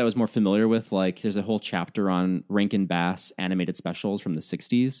stuff that I was more familiar with, like there's a whole chapter on Rankin Bass animated specials from the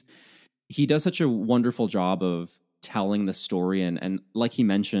 60s. He does such a wonderful job of telling the story and like he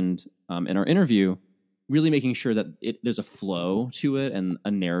mentioned in our interview, really making sure that there's a flow to it and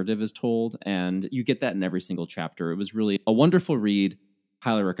a narrative is told. And you get that in every single chapter. It was really a wonderful read.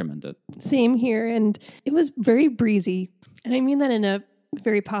 Highly recommend it. Same here. And it was very breezy. And I mean that in a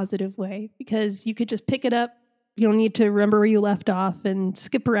very positive way, because you could just pick it up. You don't need to remember where you left off and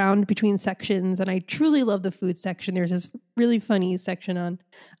skip around between sections. And I truly love the food section. There's this really funny section on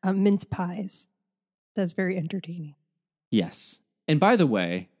mince pies. That's very entertaining. Yes. And by the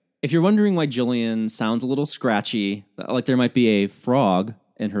way, if you're wondering why Jillian sounds a little scratchy, like there might be a frog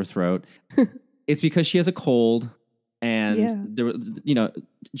in her throat, it's because she has a cold. And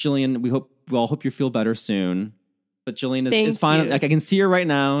Jillian, we all hope you feel better soon. But Jillian is fine. Like I can see her right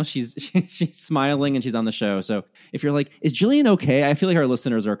now. She's smiling and she's on the show. So if you're like, is Jillian okay? I feel like our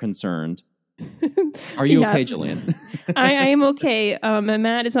listeners are concerned. Are you okay, Jillian? I am okay.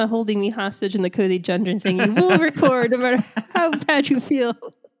 Matt is not holding me hostage in the Cozy Dungeon saying you will record no matter how bad you feel.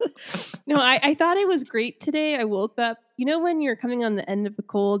 No, I thought it was great today. I woke up, when you're coming on the end of a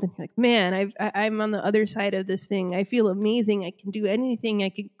cold and you're like, man, I'm on the other side of this thing. I feel amazing. I can do anything. I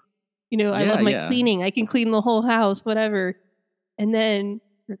can, I love my cleaning. I can clean the whole house, whatever. And then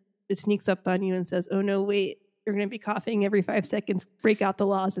it sneaks up on you and says, oh no, wait, you're going to be coughing every 5 seconds. Break out the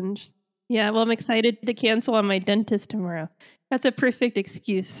lozenge. Yeah, well, I'm excited to cancel on my dentist tomorrow. That's a perfect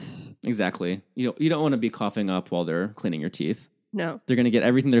excuse. Exactly. You don't want to be coughing up while they're cleaning your teeth. No. They're going to get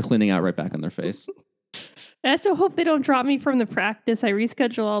everything they're cleaning out right back on their face. I still hope they don't drop me from the practice. I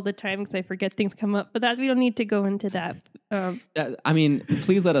reschedule all the time because I forget things come up, but we don't need to go into that.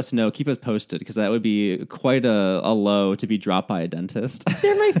 Please let us know. Keep us posted, because that would be quite a low to be dropped by a dentist.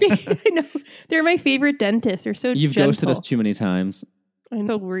 They're my favorite dentists. They're so You've gentle. Ghosted us too many times. I'm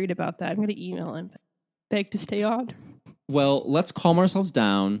so worried about that. I'm going to email him, beg to stay on. Well, let's calm ourselves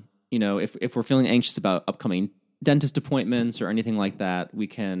down. If we're feeling anxious about upcoming dentist appointments or anything like that, we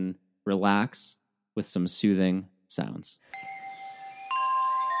can relax with some soothing sounds.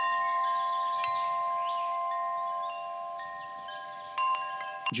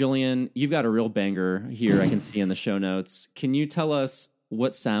 Jillian, you've got a real banger here I can see in the show notes. Can you tell us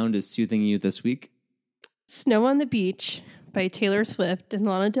what sound is soothing you this week? Snow on the Beach by Taylor Swift and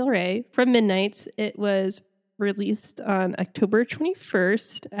Lana Del Rey from Midnights. It was released on October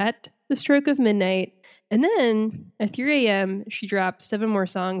 21st at the stroke of midnight. And then at 3 a.m., she dropped 7 more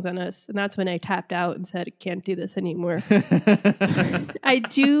songs on us. And that's when I tapped out and said, I can't do this anymore. I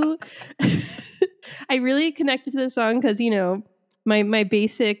really connected to the song because, my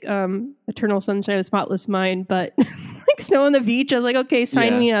basic Eternal Sunshine of Spotless Mind, but like Snow on the Beach, I was like, okay,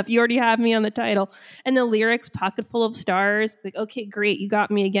 sign me up. You already have me on the title. And the lyrics, Pocket Full of Stars, like, okay, great. You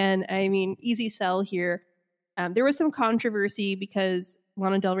got me again. I mean, easy sell here. There was some controversy because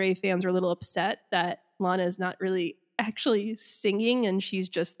Lana Del Rey fans were a little upset that Lana is not really actually singing and she's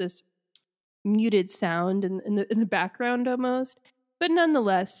just this muted sound in the background almost. but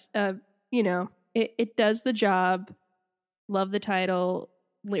nonetheless, it does the job. Love the title.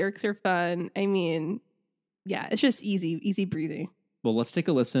 Lyrics are fun. I mean, yeah, it's just easy breezy. Well, let's take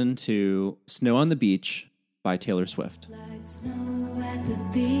a listen to Snow on the Beach by Taylor Swift. Like snow at the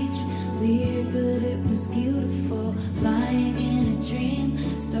beach, weird but it was beautiful. Flying in a dream,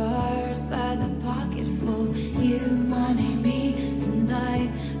 stars by the pocketful. You wanting me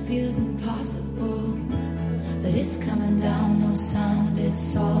tonight feels impossible, but it's coming down, no sound,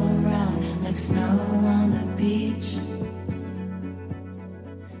 it's all around. Like snow on the beach.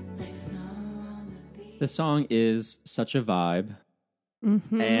 Like snow on the beach. The song is such a vibe,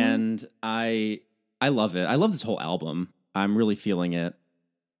 Mm-hmm. and I love it. I love this whole album. I'm really feeling it.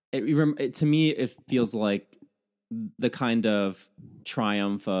 To me, it feels like the kind of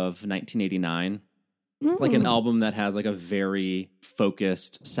triumph of 1989, like an album that has like a very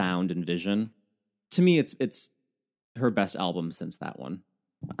focused sound and vision. To me, it's her best album since that one.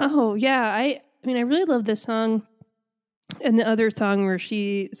 Oh yeah, I mean, I really love this song, and the other song where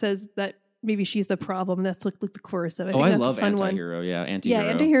she says that maybe she's the problem. That's like the chorus of it. I that's love a fun Antihero. one. Yeah, Antihero.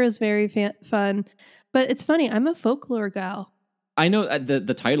 Yeah, Antihero is very fun. But it's funny, I'm a folklore gal. I know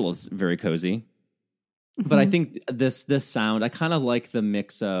the title is very cozy, but I think this sound, I kind of like the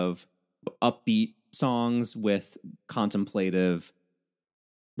mix of upbeat songs with contemplative,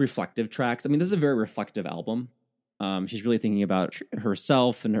 reflective tracks. I mean, this is a very reflective album. She's really thinking about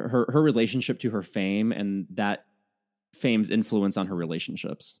herself and her relationship to her fame, and that fame's influence on her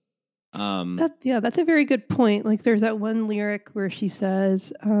relationships. That's a very good point. Like there's that one lyric where she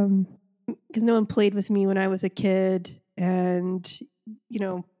says, because no one played with me when I was a kid, and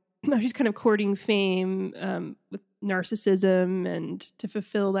she's kind of courting fame with narcissism and to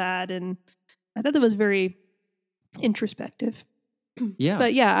fulfill that. And I thought that was very introspective. Yeah.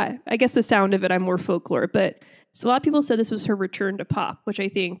 But yeah, I guess the sound of it, I'm more folklore. But so a lot of people said this was her return to pop, which I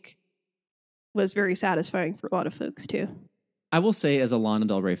think was very satisfying for a lot of folks too. I will say, as a Lana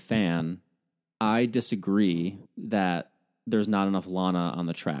Del Rey fan, I disagree that there's not enough Lana on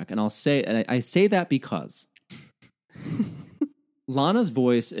the track. And I say that because Lana's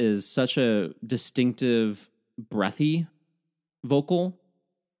voice is such a distinctive, breathy vocal,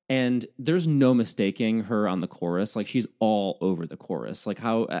 and there's no mistaking her on the chorus. Like, she's all over the chorus. Like,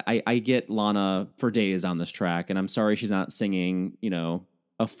 how I get Lana for days on this track, and I'm sorry she's not singing,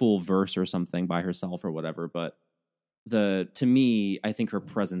 a full verse or something by herself or whatever, but to me, I think her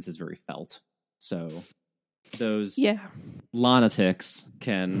presence is very felt. So those Lanatics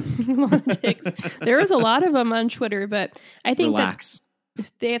can Lanatics. There was a lot of them on Twitter, but I think relax.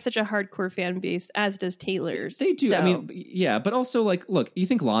 They have such a hardcore fan base, as does Taylor's. They do. So. I mean, yeah, but also, like, look, you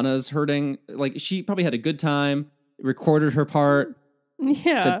think Lana's hurting? Like, she probably had a good time, recorded her part,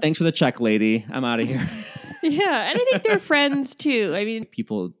 said, "Thanks for the check, lady. I'm out of here." Yeah, and I think they're friends too. I mean,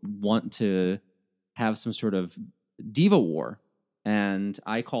 people want to have some sort of diva war, and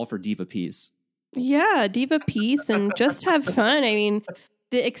I call for diva peace. Yeah, diva peace, and just have fun. I mean,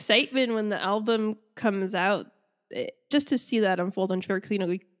 the excitement when the album comes out, just to see that unfold on Twitter, because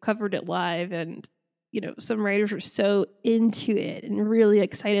we covered it live, and some writers were so into it and really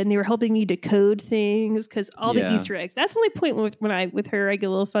excited, and they were helping me decode things because all the Easter eggs. That's the only point with her I get a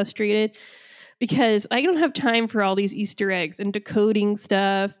little frustrated, because I don't have time for all these Easter eggs and decoding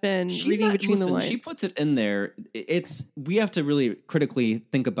stuff and reading between the lines. She puts it in there. We have to really critically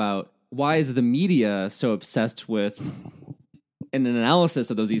think about, why is the media so obsessed with an analysis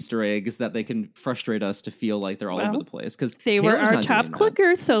of those Easter eggs that they can frustrate us to feel like they're all over the place? Because they were our top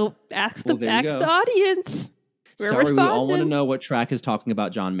clickers, so ask the audience. Sorry, we all want to know what track is talking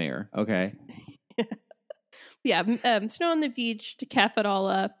about John Mayer. Okay. Yeah, Snow on the Beach to cap it all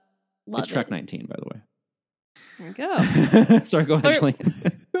up. Love it's track 19, by the way. There we go. Sorry, go ahead, Ashley.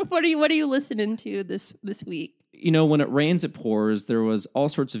 What are you listening to this week? When it rains, it pours. There was all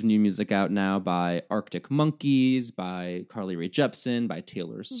sorts of new music out now by Arctic Monkeys, by Carly Rae Jepsen, by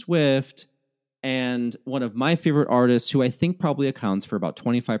Taylor Swift, and one of my favorite artists, who I think probably accounts for about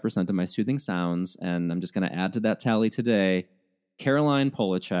 25% of my soothing sounds, and I'm just going to add to that tally today, Caroline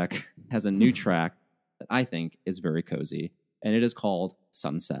Polachek has a new track that I think is very cozy, and it is called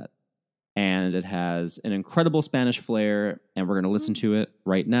Sunset. And it has an incredible Spanish flair, and we're going to listen to it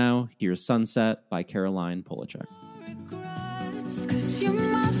right now. Here's Sunset by Caroline Polachek.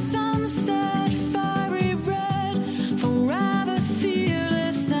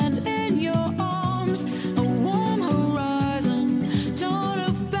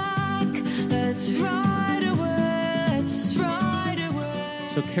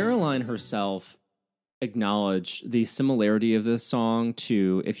 So Caroline herself acknowledge the similarity of this song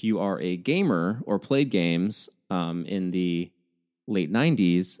to, if you are a gamer or played games in the late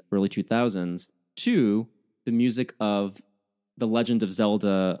 90s, early 2000s, to the music of The Legend of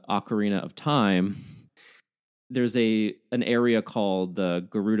Zelda Ocarina of Time. There's an area called the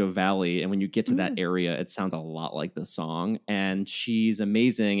Gerudo Valley, and when you get to that area, it sounds a lot like this song. And she's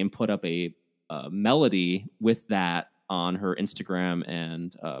amazing and put up a melody with that on her Instagram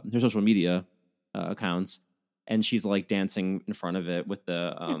and her social media accounts. And she's like dancing in front of it with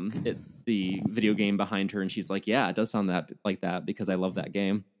the video game behind her, and she's like, "Yeah, it does sound like that because I love that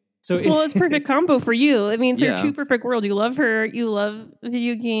game." So well, it's perfect combo for you. I mean, it's Yeah. your two perfect worlds. You love her. You love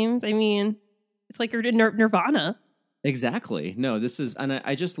video games. I mean, it's like you're in Nirvana. Exactly. No, this is, and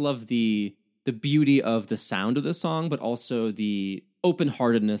I just love the beauty of the sound of the song, but also the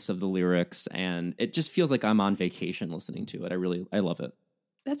open-heartedness of the lyrics, and it just feels like I'm on vacation listening to it. I love it.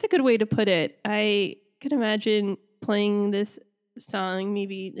 That's a good way to put it. I could imagine playing this song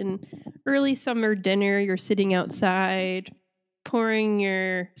maybe in early summer dinner. You're sitting outside, pouring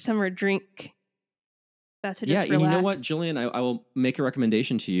your summer drink. About to just Yeah, relax. and you know what, Jillian, I will make a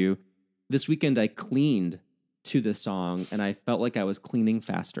recommendation to you. This weekend I cleaned to this song, and I felt like I was cleaning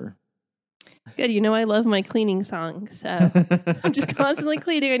faster. Good. You know, I love my cleaning songs. So I'm just constantly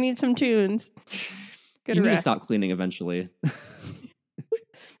cleaning. I need some tunes. Good You need to rest. stop cleaning eventually. It's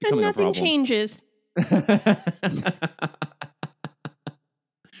And becoming a nothing problem. changes.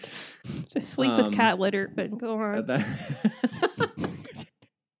 Just sleep with cat litter, but go on.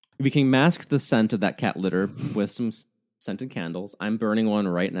 We can mask the scent of that cat litter with some scented candles. I'm burning one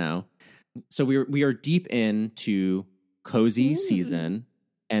right now. So we are deep into cozy season,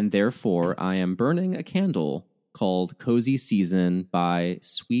 and therefore I am burning a candle called Cozy Season by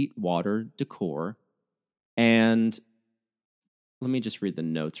Sweetwater Decor. And let me just read the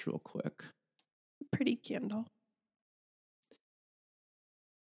notes real quick. Pretty candle.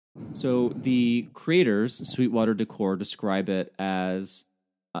 So the creators, Sweetwater Decor, describe it as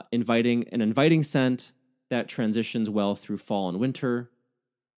an inviting scent that transitions well through fall and winter.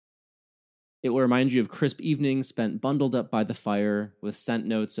 It will remind you of crisp evenings spent bundled up by the fire with scent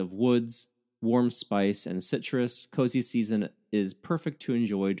notes of woods, warm spice, and citrus. Cozy Season is perfect to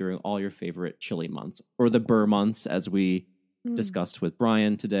enjoy during all your favorite chilly months, or the Burr months, as we discussed with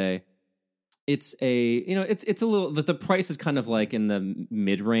Brian today. It's it's a little, the price is kind of like in the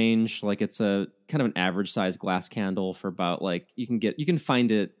mid range. Like it's a kind of an average size glass candle for about like, you can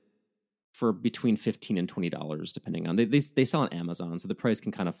find it for between $15 and $20, depending on, they sell on Amazon. So the price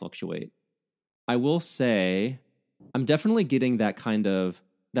can kind of fluctuate. I will say I'm definitely getting that kind of,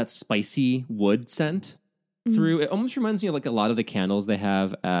 that spicy wood scent through. It almost reminds me of like a lot of the candles they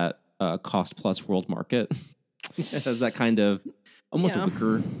have at Cost Plus World Market. It has that kind of almost a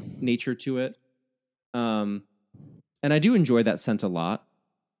wicker nature to it. And I do enjoy that scent a lot.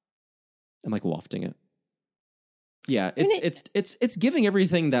 I'm like wafting it. Yeah, it's giving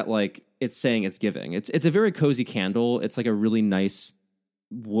everything that like it's saying it's giving. It's a very cozy candle. It's like a really nice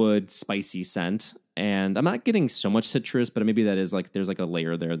wood spicy scent, and I'm not getting so much citrus, but maybe that is like there's like a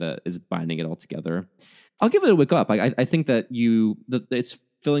layer there that is binding it all together. I'll give it a wick up. I think that it's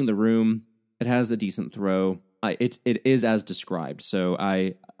filling the room. It has a decent throw. It is as described. So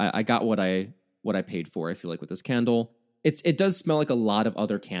I got what I paid for. I feel like with this candle, it does smell like a lot of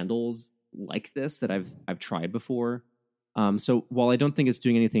other candles like this that I've tried before. So while I don't think it's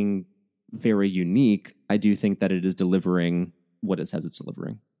doing anything very unique, I do think that it is delivering what it says it's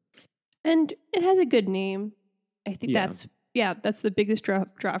delivering. And it has a good name. I think Yeah. that's the biggest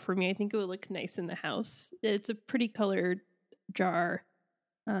draw for me. I think it would look nice in the house. It's a pretty colored jar.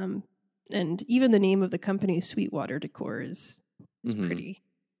 And even the name of the company, Sweetwater Decor, is pretty.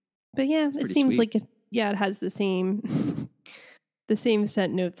 But yeah, it seems sweet. like it has the same the same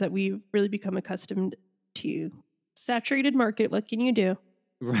scent notes that we've really become accustomed to. Saturated market, what can you do?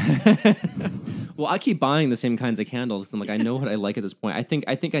 Right. Well, I keep buying the same kinds of candles. I'm like, I know what I like at this point. I think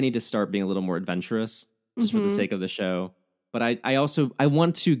I need to start being a little more adventurous just for the sake of the show. But I also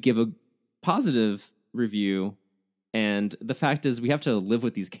want to give a positive review. And the fact is, we have to live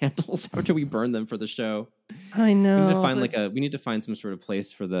with these candles after we burn them for the show. I know. We need to find some sort of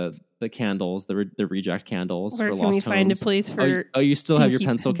place for the candles, the reject candles Where for can lost we find a homes. place for? Oh, you still have your Stinky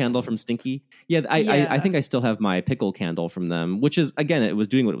pencil candle from Stinky? Yeah, I think I still have my pickle candle from them, which is, again, it was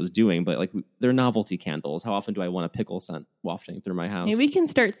doing what it was doing, but like they're novelty candles. How often do I want a pickle scent wafting through my house? Maybe we can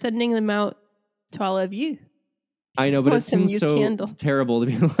start sending them out to all of you. I know, but it want some seems used so candle. terrible to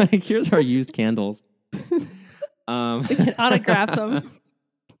be like, here's our used candles. We can autograph them.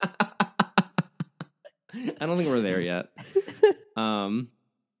 I don't think we're there yet.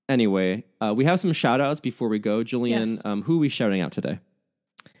 Anyway, we have some shout outs before we go. Jillian, Yes. Who are we shouting out today?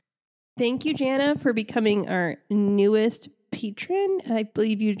 Thank you, Jana, for becoming our newest patron. I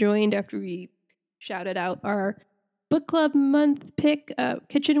believe you joined after we shouted out our book club month pick,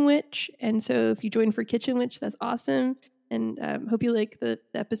 Kitchen Witch. And so if you join for Kitchen Witch, that's awesome. And hope you like the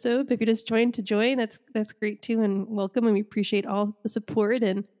episode. But if you just joined to join, that's great too. And welcome. And we appreciate all the support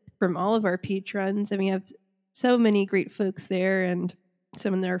and from all of our patrons. And we have so many great folks there, and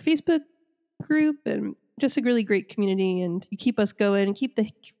some in our Facebook group, and just a really great community. And you keep us going and keep the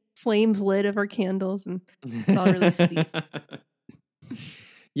flames lit of our candles, and it's all really sweet.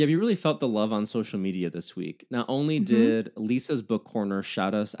 Yeah, we really felt the love on social media this week. Not only did Lisa's Book Corner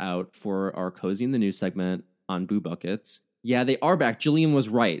shout us out for our Cozy in the News segment on Boo Buckets. Yeah, they are back. Jillian was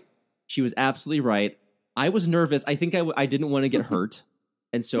right. She was absolutely right. I was nervous. I think I didn't want to get hurt.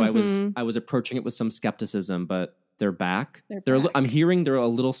 And so I was approaching it with some skepticism, but they're back. I'm hearing they're a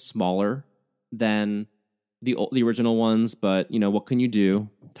little smaller than the original ones, but you know, what can you do?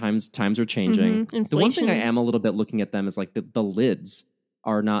 Times are changing. The one thing I am a little bit looking at them is like the lids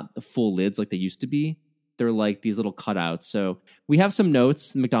are not the full lids like they used to be. They're like these little cutouts. So we have some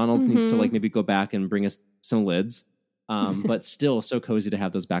notes. McDonald's needs to like maybe go back and bring us some lids. But still so cozy to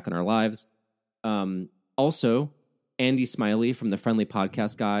have those back in our lives. Also, Andy Smiley from the Friendly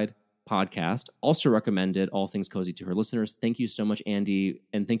Podcast Guide podcast also recommended All Things Cozy to her listeners. Thank you so much, Andy.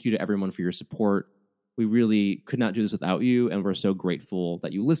 And thank you to everyone for your support. We really could not do this without you. And we're so grateful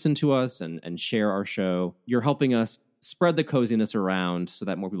that you listen to us and share our show. You're helping us spread the coziness around so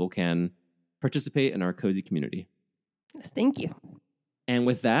that more people can participate in our cozy community. Yes, thank you. And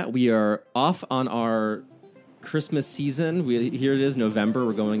with that, we are off on our Christmas season. Here it is, November.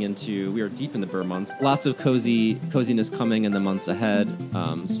 We are deep in the Burr months. Lots of coziness coming in the months ahead.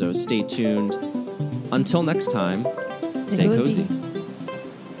 So stay tuned. Until next time, stay cozy.